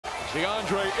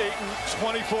DeAndre Ayton,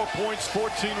 24 points,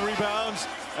 14 rebounds,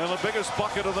 and the biggest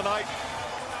bucket of the night.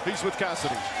 He's with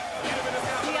Cassidy.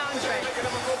 DeAndre,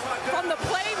 from the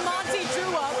play Monty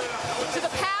drew up to the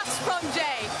pass from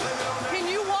Jay, can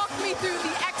you walk me through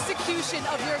the execution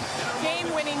of your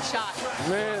game-winning shot?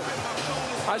 Man,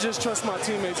 I just trust my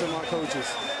teammates and my coaches.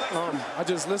 I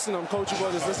just listen. I'm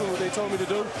coachable. Just listen to what they told me to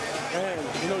do. And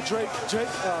you know, Jay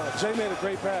made a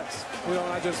great pass. You know,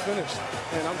 and I just finished.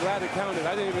 And I'm glad it counted.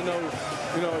 I didn't even know,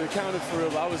 you know, it counted for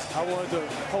real. I wanted to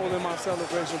hold in my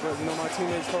celebration, but you know, my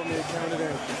teammates told me it counted,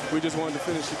 and we just wanted to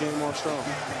finish the game off strong.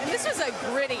 And this was a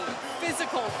gritty,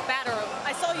 physical battle.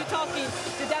 I saw you talking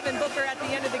to Devin Booker at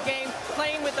the end of the game,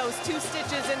 playing with those 2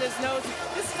 stitches in his nose.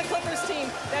 This is the Clippers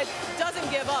team that doesn't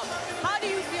give up. How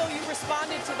do you feel you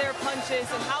responded to their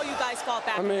punches and how you guys fought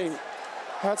back? I mean,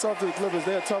 hats off to the Clippers.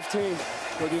 They're a tough team.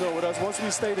 But, you know, with us, once we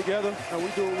stay together and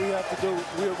we do what we have to do,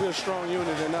 we're a strong unit,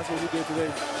 and that's what we did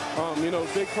today. You know,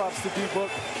 big props to D-Book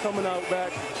coming out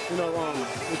back. You know,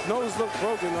 his nose looked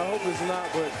broken. I hope it's not.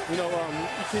 But, you know,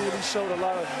 he really showed a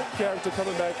lot of character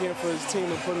coming back in for his team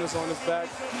and putting us on his back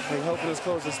and helping us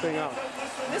close this thing out.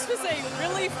 This was a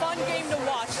really fun game to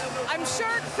watch. I'm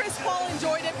sure Chris Paul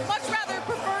enjoyed it. Much rather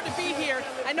prefer to be here.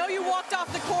 I know you walked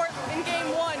off the court in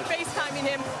game 1, FaceTiming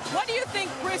him. What do you think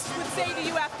Chris would say to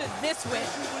you after this win?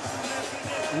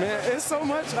 Man, it's so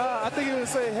much. I think he would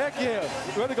say, heck yeah,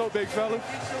 way to go, big fella.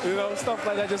 You know, stuff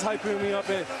like that, just hyping me up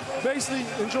and basically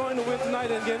enjoying the win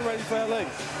tonight and getting ready for LA.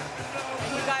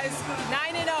 You guys,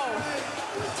 9-0.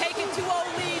 Taking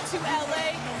 2-0 lead to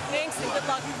LA. Thanks and good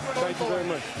luck going forward. Thank you very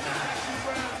much.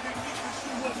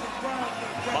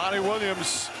 Monty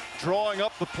Williams drawing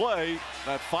up the play,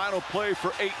 that final play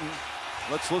for Ayton.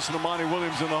 Let's listen to Monty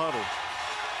Williams in the huddle.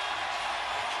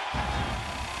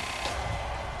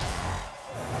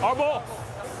 Our ball.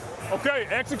 Okay,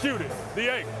 execute it.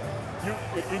 D8.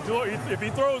 If he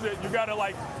throws it, you gotta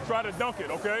like try to dunk it,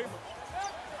 okay?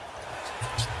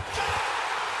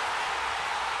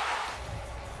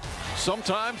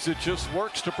 Sometimes it just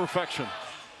works to perfection.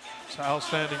 It's an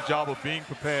outstanding job of being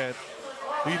prepared,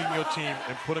 leading your team,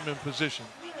 and put them in position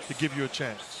to give you a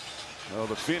chance. Well,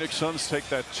 the Phoenix Suns take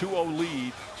that 2-0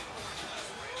 lead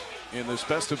in this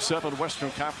best-of-7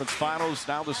 Western Conference Finals.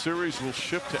 Now the series will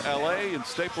shift to LA and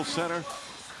Staples Center.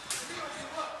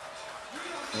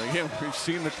 And again, we've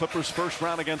seen the Clippers first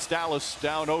round against Dallas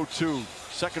down 0-2.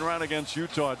 Second round against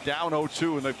Utah down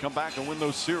 0-2, and they've come back and win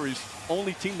those series.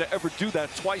 Only team to ever do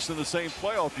that twice in the same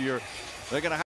playoff year. They're going to